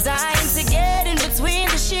 Dying to get in between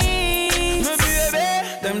the sheets. My baby,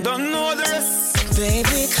 them don't know the rest.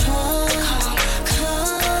 Baby, come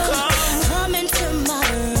into my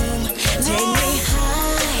room. Take me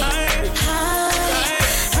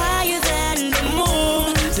higher than the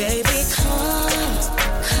moon. Baby,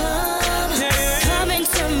 come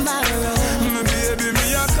into my room. My baby, me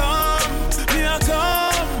a come.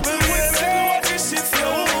 Wait, say what this shit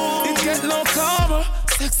for? It get no calmer.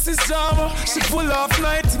 Sex is drama. She pull off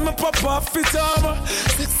night, me pop off it armor.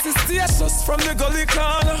 Sex is status from the gully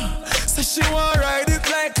corner. So she want ride it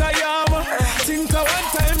like a yama. Think of one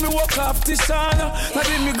time me walk off Tishana. Now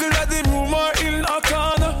the middle of the room or in a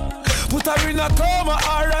corner. Put her in a coma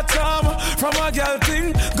or a trauma. From a girl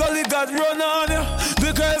thing, gully got run on ya.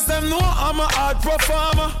 The girls them know I'm a hard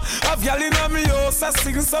performer. A girl in a me house a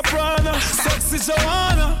sing soprano. Sexy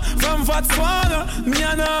Joanna from Botswana. Me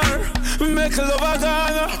and her make love a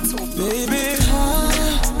Ghana. Baby,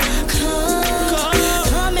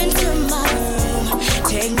 come into my room.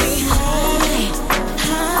 Take me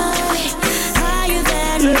higher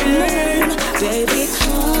than the moon. Baby,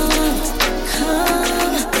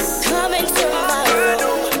 come into my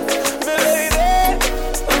room.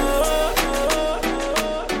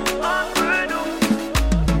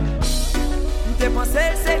 T'es pensé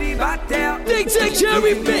célibataire. DJ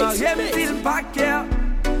Cherry Mix. J'aime il pas care.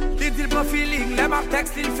 Il dit pas feeling, les marques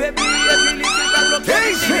texte il fait briller. Il dit pas bloquer,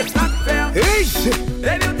 il dit pas faire. Et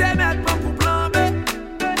lui t'es mettre pas pour plomber.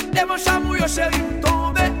 Des mon chamou yo chéri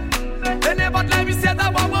tomber. Et n'importe la vie c'est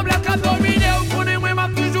d'avoir problème qu'à dominer. Ou connaît moi m'a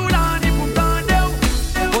toujours là ni pour tendre.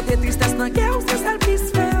 Pour tes tristesses dans guerre, c'est ça le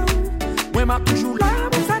pisse faire. Moi m'a toujours là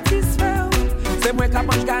pour satisfaire. C'est moi qui a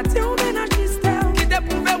mange gâté au ménage mystère. Qui te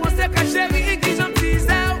prouve on sait que chéri qui j'en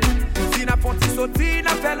disais. Si n'a pas petit sauté,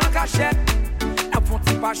 n'a fait en cachette. N'a pas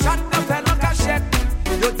petit pas chat, n'a fait en cachette.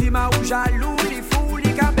 Yo dis ma ou jaloux, li fou,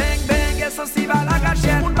 li ka bang bang. Et sensible à la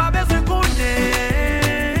gâchette. On n'a pas besoin qu'on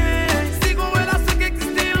ait. Si qu'on relation qui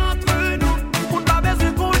existe entre nous. On n'a pas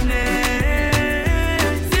besoin qu'on ait.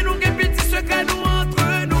 Si nous qu'un petit secret nous entre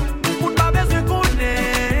nous. On n'a pas besoin qu'on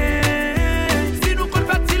ait. Si nous qu'on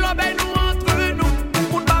fait l'obéi nous entre nous.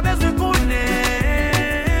 On n'a pas besoin qu'on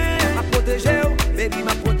ait. M'a protégé, baby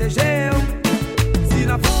m'a protégé. Si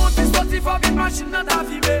la fonte est sortie, faut vite machine dans ta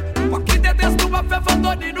vie. Pas quitter test, nous pas faire photo,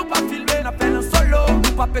 ni nous pas filmer. N'a fait un solo,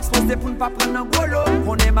 nous pas exposer pour ne pas prendre un gros lot.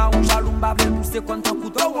 On est ma ou jaloux, m'ba veut pousser contre un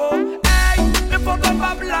couteau. Hey, mais faut qu'on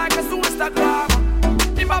pas blague sur Instagram.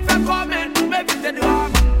 Il m'a fait comment pour m'éviter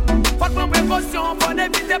drame. Faut prendre précaution, faut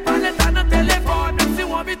n'éviter pas l'état dans le téléphone. Même si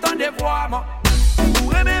on vit en dévoile. maman.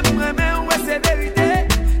 Pour aimer, ouais, c'est vérité.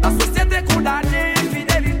 La société condamne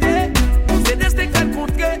infidélité. C'est destin qu'elle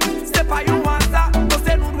compte, c'est pas yon hasard. Donc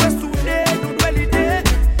c'est nous doit souder, nous doit l'idée.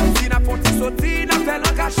 Si n'a pas de sauté, n'a fait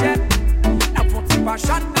l'en cachette. N'a pas de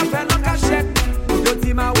pachat, n'a fait l'en cachette. Le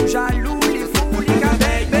dima ou jaloux, les fous, les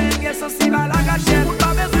cabeilles, ben, bien sensible à la gâchette. Pour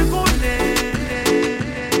pas besoin qu'on est.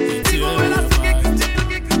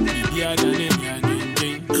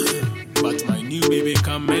 But my new baby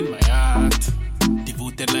come in my heart.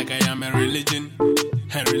 Devoted like I am a religion. When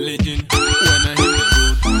I hit the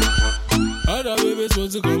road, other babies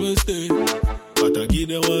want to come and stay, but I give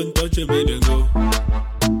them one touch and make them go.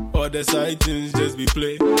 All the side things just be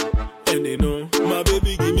play, and they know my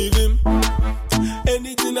baby give me vim.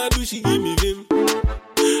 Anything I do, she give me vim.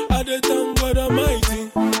 At the time, God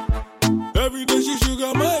Almighty, every day she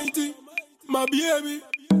sugar mighty. My baby,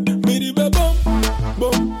 me the bebum,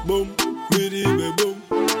 boom, boom, me the bebum.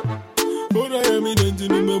 But I am in the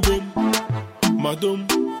me boom, madam,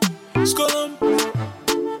 skolum.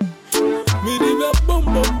 Me the bebum,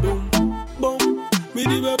 boom, boom, boom, me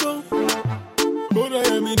the bebum. But I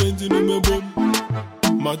am in the me boom,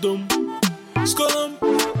 madam, skolum.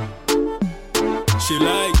 She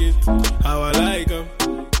like it, how I like her.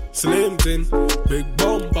 Slim thin, big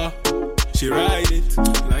bumper. She ride it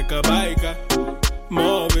like a biker.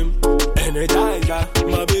 Marvin, energizer.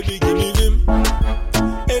 My baby give me vim.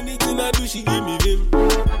 Anything I do, she give me vim.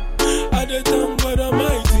 At the time, God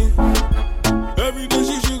Almighty. Every day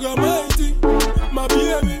she sugar mighty. My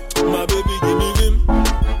baby give me vim.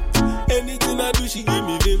 Anything I do, she give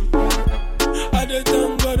me vim. At the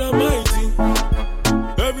time, God Almighty.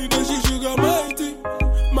 Every day she sugar mighty.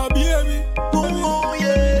 My baby. Oh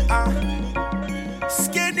yeah,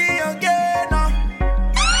 skinny again.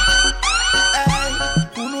 Hey,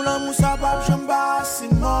 pour nous la moussa pas j'aime pas si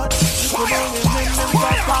mode. Je connais même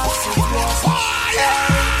pas si close. Hey,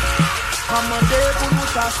 I'm a day pour nous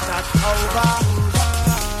ta start over.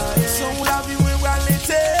 So la vie we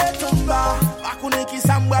reality tomba. Pas connaît qui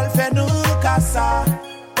ça m'val fait nous casa.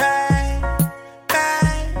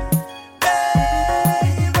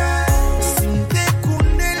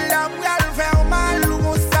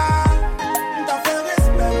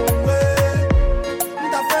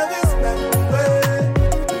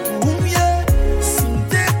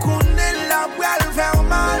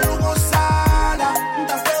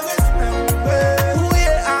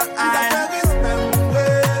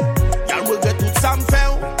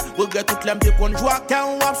 Toute l'aime de qu'on joie quand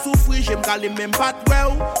on a souffri, j'aime caler même pas de ouais.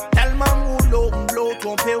 Tellement moulot, m'blo,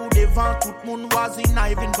 trompé ou devant, tout le monde voisin, il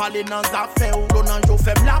vient parler dans les affaires. L'on a joué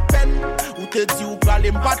fait la peine, ou te dit ou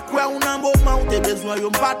caler pas de quoi, ou un moment où t'es besoin, y'en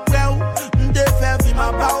pas de quoi. M'te fait vivre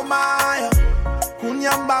ma bao maille, qu'on y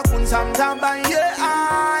a m'ba, qu'on s'am tamba,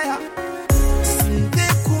 yeah. Si m'te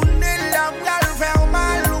connaît la m'gal faire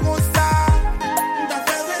mal, ou mon ça, m'ta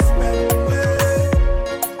fait respect,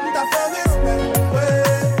 m'ta fait respect.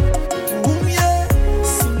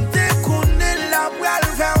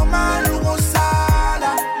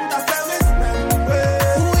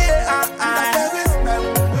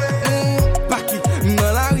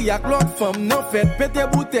 Yak l'autre femme nan fait pété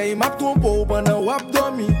bouteille m'a trompé pendant wap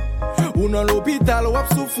dormi ou dans l'hôpital wap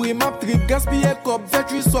souffri m'a trip gaspiller cop fait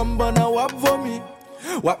tu somme pendant wap vomi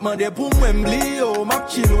wap mandé pour moi m'lio m'a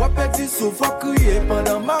chill wap petit souffle wap crier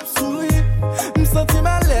pendant m'a souri m'senti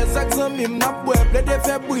mal à l'aise avec zami m'a boire plein de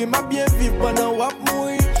fait bruit m'a bien vivre pendant wap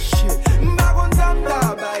mourir m'pa konn ça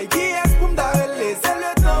m'tabay qui est pour m'darrêter c'est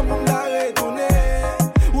le temps pour m'arrêter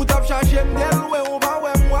ou t'as cherché m'del ouais on va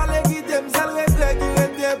ouais moi les guider m'sal regret qui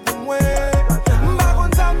pour moi, ma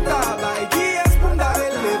bonne femme travaille, qui est pour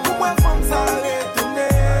m'arrêter, pour moi femme ça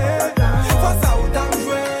retourner. Face à où t'as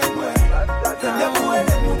joué, moi, y'a pour elle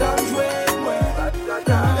pour t'as joué, moi.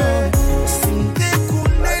 Si m'te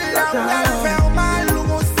connais la m'gal faire mal ou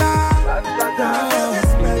mon ça, t'as fait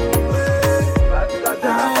respect,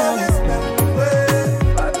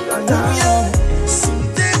 si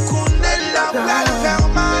m'te connais la m'gal faire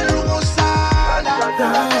mal ou mon ça,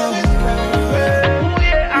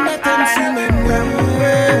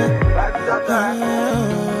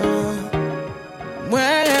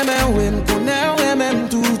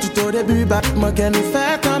 tout au début, battement qu'elle nous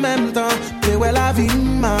fait en même temps. Que ouais, la vie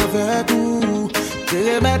m'a fait tout.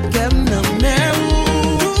 Que remettre qu'elle n'a mais où.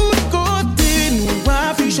 Tout côté, nous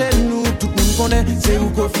afficher nous. Tout le monde connaît, c'est où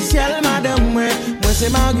qu'officiel, madame. Moi, c'est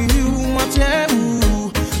Marie ou moi, tiens où.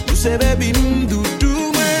 Tout c'est baby,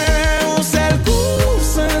 doudou, moi. On sait le coup,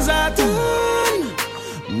 sans attendre.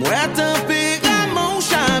 Moi, tempérament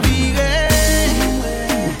chaviré.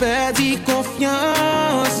 Perdu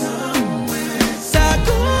confiance. Ça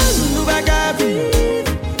cause nous va qu'à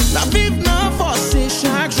vivre. La vie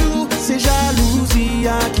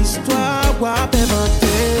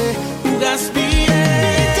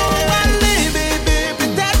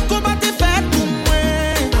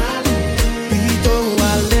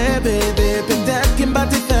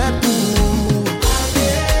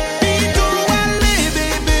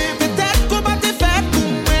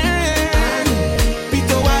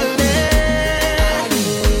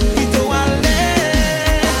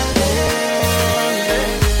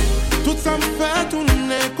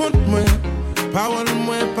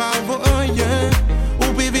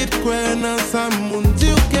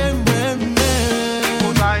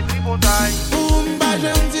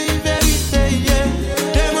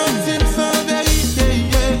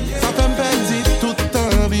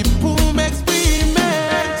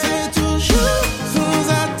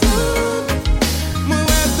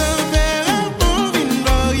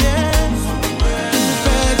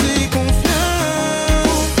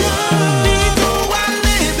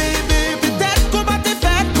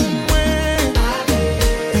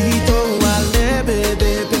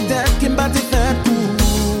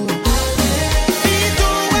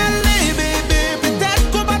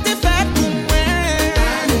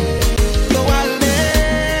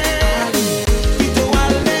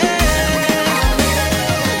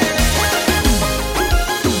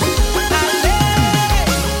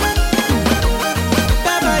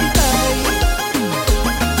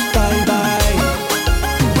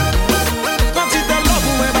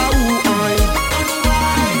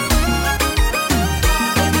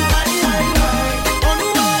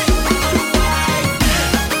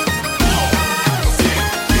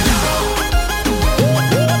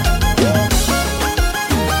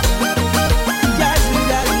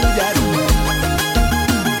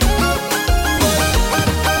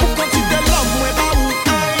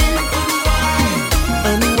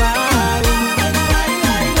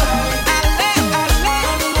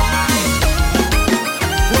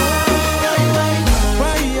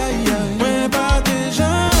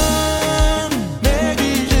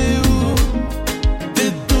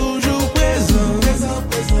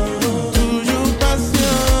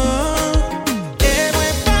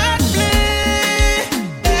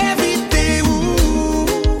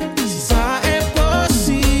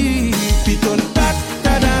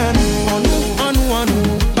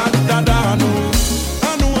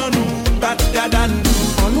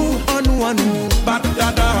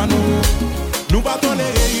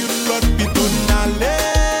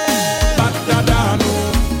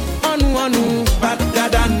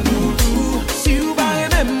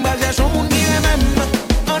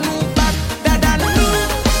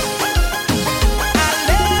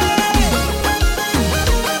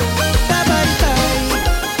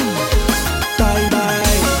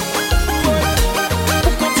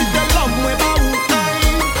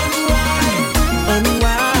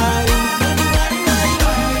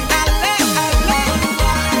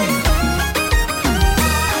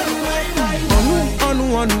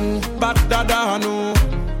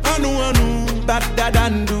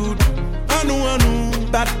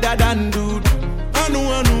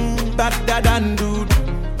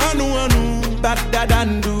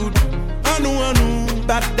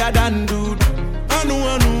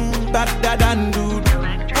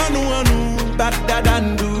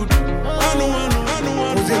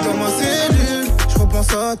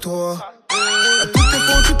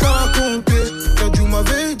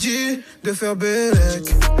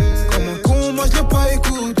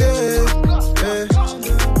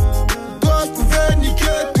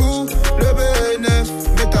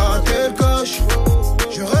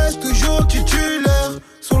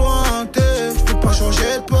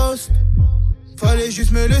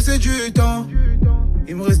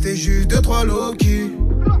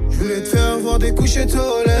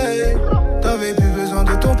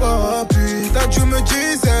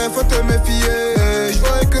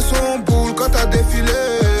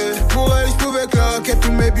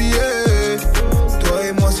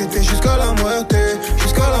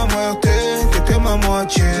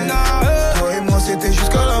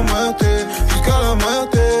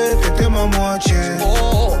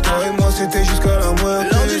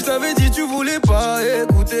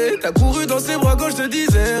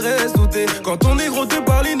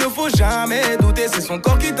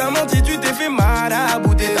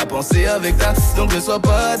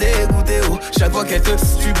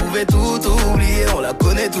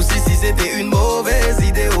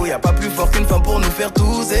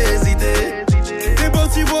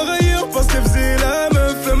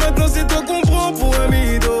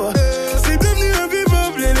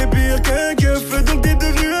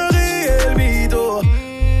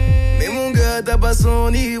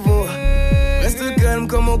reste calme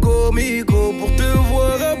comme un comico. Pour te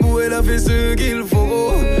voir à bout, elle a fait ce qu'il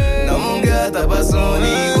faut. Non mon gars, t'as pas son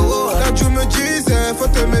niveau. Quand tu me disais, faut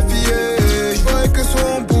te méfier. Je voyais que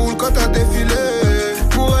son boule quand t'as défilé.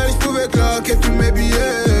 Pour elle, je pouvais claquer tous mes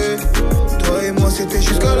billets. Toi et moi, c'était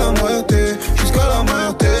jusqu'à la moitié. Jusqu'à la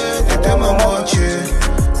moitié, t'étais ma moitié.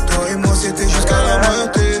 Toi et moi, c'était jusqu'à la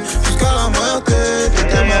moitié. Jusqu'à la moitié,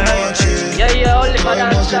 t'étais ma moitié. Toi et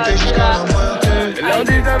moi, c'était jusqu'à la moitié.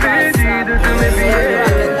 Lundi, t'avais dit de te méfier.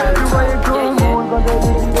 Tu voyais qu'on boule quand t'as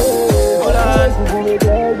défilé.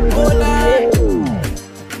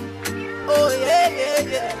 Oh yeah, yeah,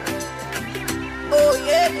 yeah. Oh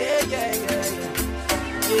yeah, yeah, yeah,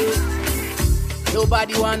 yeah.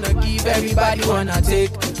 Nobody wanna give, everybody wanna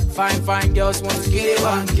take. Fine girls want to get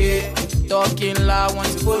 1K. Talking loud, want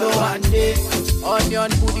to follow 1 day.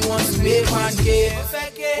 Onion booty wants to make 1K.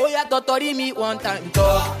 Oh yeah, totori me 1 time,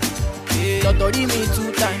 talk. Totori me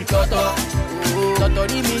 2 times, talk.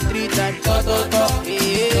 Totori me 3 times, talk. Totori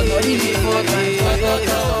me 4 times, talk.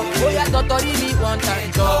 Oh yeah, totori me 1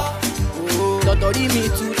 time, talk. Totori me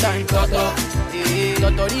 2 times, talk.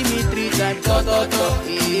 Totori me 3 times, talk.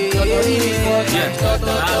 Totori me 4 times, talk.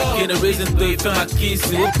 I became a reason to feel my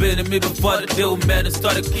kissing. Who've been to me before the deal man and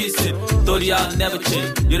started kissing. Thought y'all never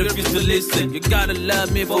change, you refuse to listen. You gotta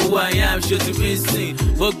love me for who I am, should you be seen.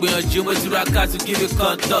 Work me on you, but you rock out to give you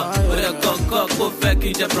contact. But I can't cock, go back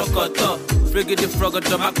in your brocoto. Frigate the frog,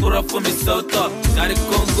 I put up for me so tough. Got a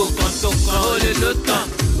Congo, conto, hold it, no time.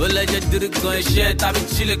 Well, I just did it, gun, shit, I've been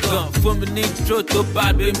chilling, gun. For me, need throw to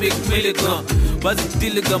bad, we make milligan. Was it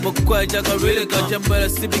dealing, gun, but quite, I got really gun. Jump by a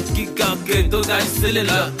civic kick out, get those guys selling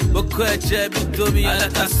love. But quite, Jab, you told me, I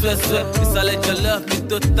let that sweat. It's all like you love me,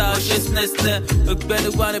 to touch, it's nest. Look,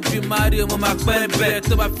 better wanna be Mario, my baby.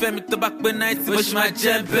 To my family, to back when nights, wish my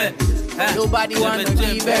jam back. Nobody wanna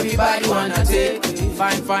give, everybody wanna take.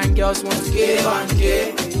 Fine girls want to get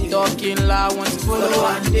 1K. Talking loud, want to follow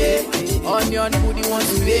 1 day. Onion booty want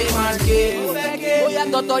to make 1K. Oh yeah,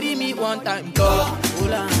 totori me 1 time, talk.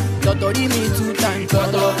 Totori me 2 times,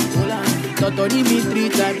 talk. Totori me 3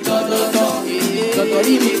 times, talk.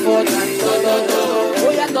 Totori me 4 times, talk.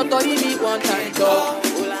 Oh yeah, totori me 1 time, talk.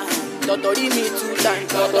 Totori me 2 times,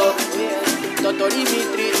 talk. Totori me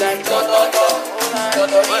 3 times, talk.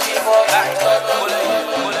 Totori me 4 times, talk.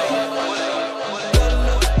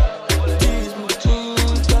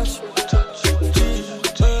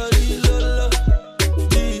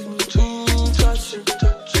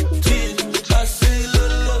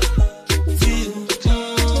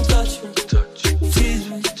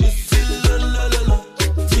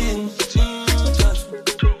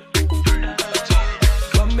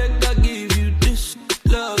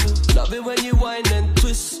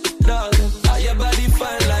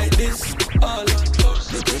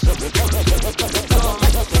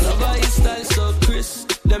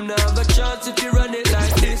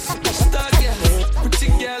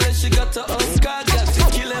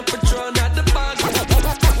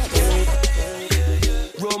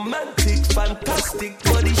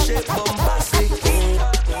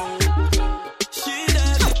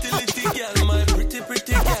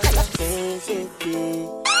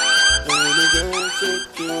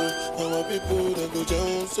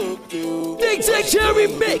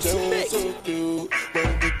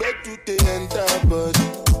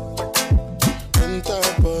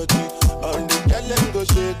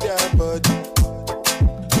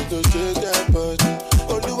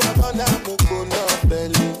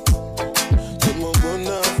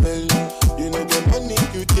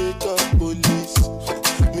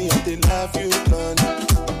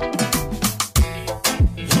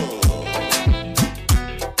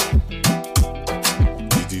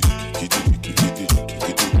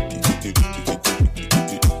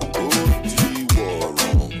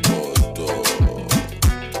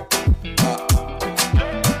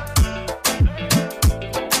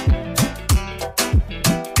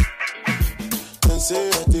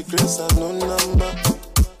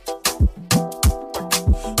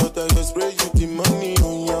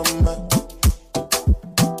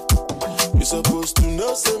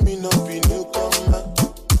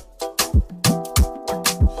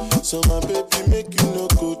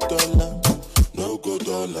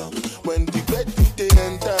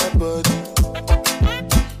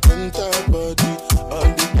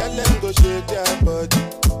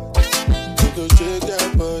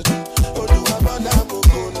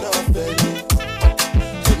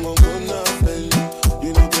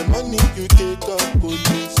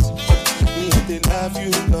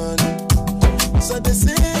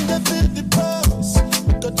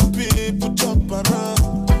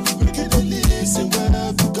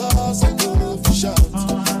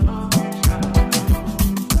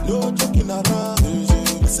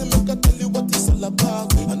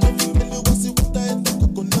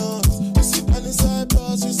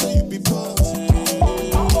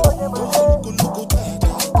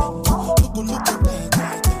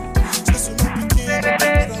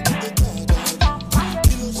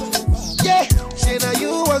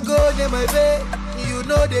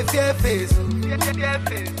 fear face.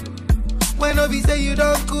 When I be say you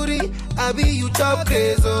don't goodie, I be you chop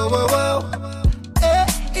crazy. Oh, oh, oh. Eh,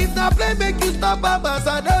 if not play, make you stop, babas.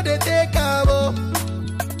 I know they take a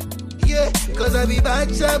yeah, cause I be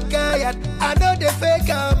bad shop guy and I know they fake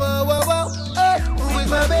I'm oh, oh, oh. Hey, with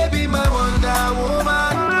my baby, my Wonder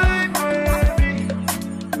Woman.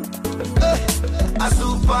 Hey, a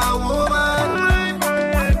superwoman.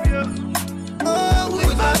 Oh,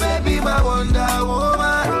 with my baby, my Wonder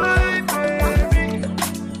Woman.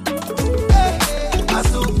 Hey, a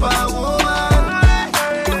superwoman.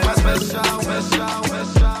 My special.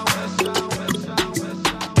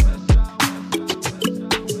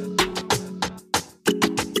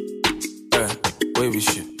 Wavy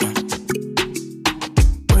shit,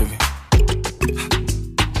 wavy.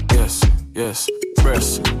 Yes,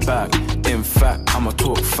 breast, back. In fact, I'ma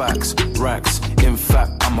talk facts, racks. In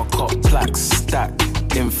fact, I'ma cop plaques, stack.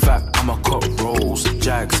 In fact, I'ma cop rolls,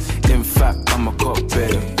 jags. In fact, I'ma cop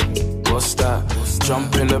bed. What's that?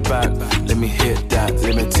 Jump in the back, let me hit that.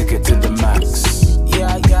 Let me take it to the max.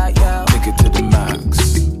 Yeah. Take it to the max.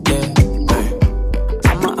 Yeah.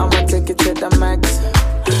 I'ma take it to the max.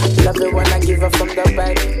 Love it when I give her from the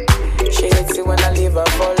back. She hates it when I leave her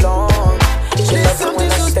for long. She There's something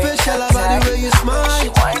so special about the way you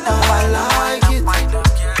smile. I like it.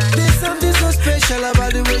 There's something so special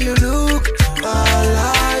about the way you look. I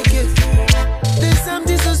like it. There's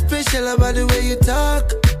something so special about the way you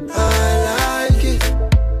talk. I like it.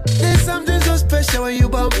 There's something so special when you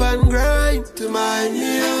bump and grind to my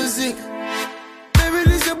music. Baby,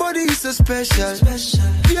 this your body is so special.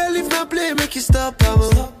 Girl, if not play, make you stop.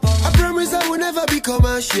 I promise I will never be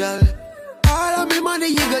commercial. All of me money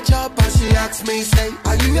you got chop. And she asks me, say,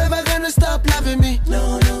 are you ever gonna stop loving me?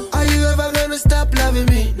 No. Are you ever gonna stop loving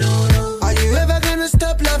me? No. Are you ever gonna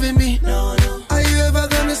stop loving me? No. Are you ever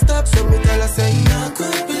gonna stop? So me tell her, say, no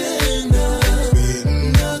could be enough.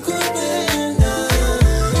 No could be enough.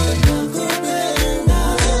 No could be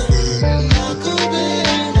enough. No could be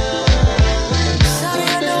enough. Sorry,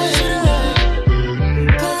 I know what you love.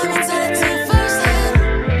 Pull up into the team first hand.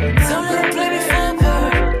 Don't let them play me for a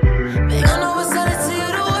bird. They gon' know what's on it to you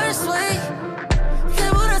the worst way. They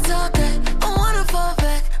wanna talk that, I wanna fall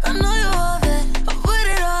back. I know you all that, I put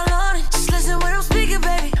it all on it. Just listen when I'm speaking,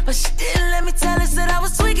 baby. But she didn't let me tell her that I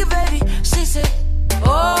was tweaking, baby. She said,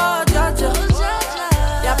 Oh, Jaja,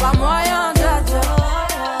 y'a pas moyen, Jaja.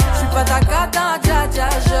 J'suis pas ta cata, Jaja.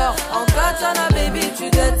 Genre, en katana, baby, tu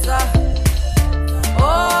dettes ça.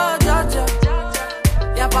 Oh, Jaja,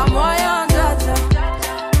 y'a pas moyen, Jaja.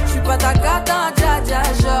 J'suis pas ta cata, Jaja.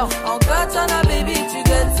 Genre, en katana, baby, tu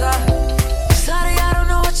dettes ça. sorry, I don't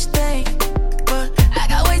know what you think, but I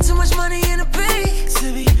got way too much money in the bank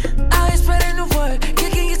to be out here spreading the word,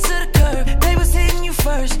 kicking you to the curb. They was hitting you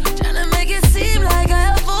first, tryna make it seem like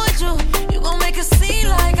I avoid you. You gon' make it seem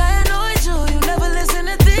like I annoyed you. You never listen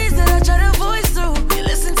to things that I try to voice through. You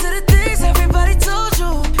listen to the things everybody told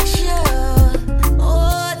you. Yeah,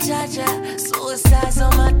 oh Jaja, suicide's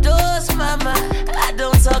on my doors, mama. I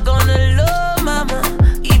don't talk on the low, mama.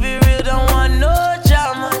 Keep it real, don't want no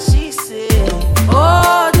drama. She said,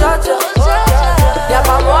 Oh, Jaja, y'a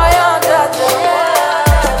pas moyen, Jaja.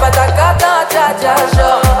 J'suis pas ta cata, Jaja.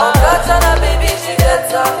 Genre, en katana, baby, tu dettes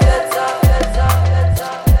ça.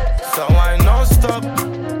 So why non stop?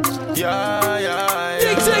 Yeah.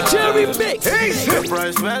 Big Cherry Mix. The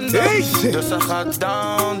price went up, dus ze gaat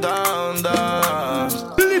down.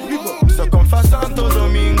 Ze komt van Santo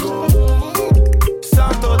Domingo.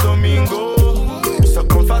 Ze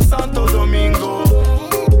komt van Santo Domingo,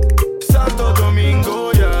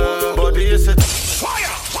 yeah. Body is het.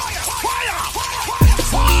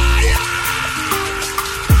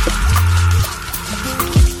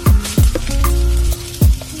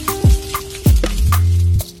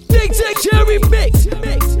 Big Cherry Mix.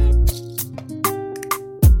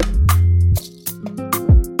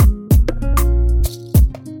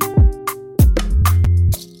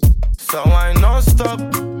 So why non stop?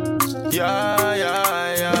 Yeah.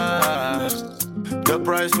 The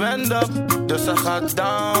price went up, dus ze gaat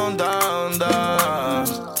down.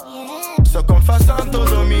 Ze komt van Santo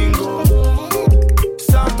Domingo.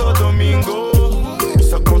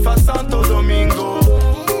 Ze komt van Santo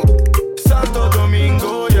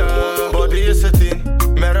Domingo, yeah. Body is het in,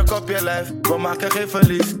 merk op je lijf, we maken geen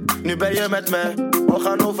verlies. Nu ben je met mij, we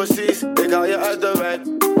gaan overseas. Ik haal je uit de wijk,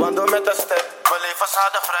 wandel met een step, we leven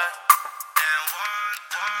schadvrij.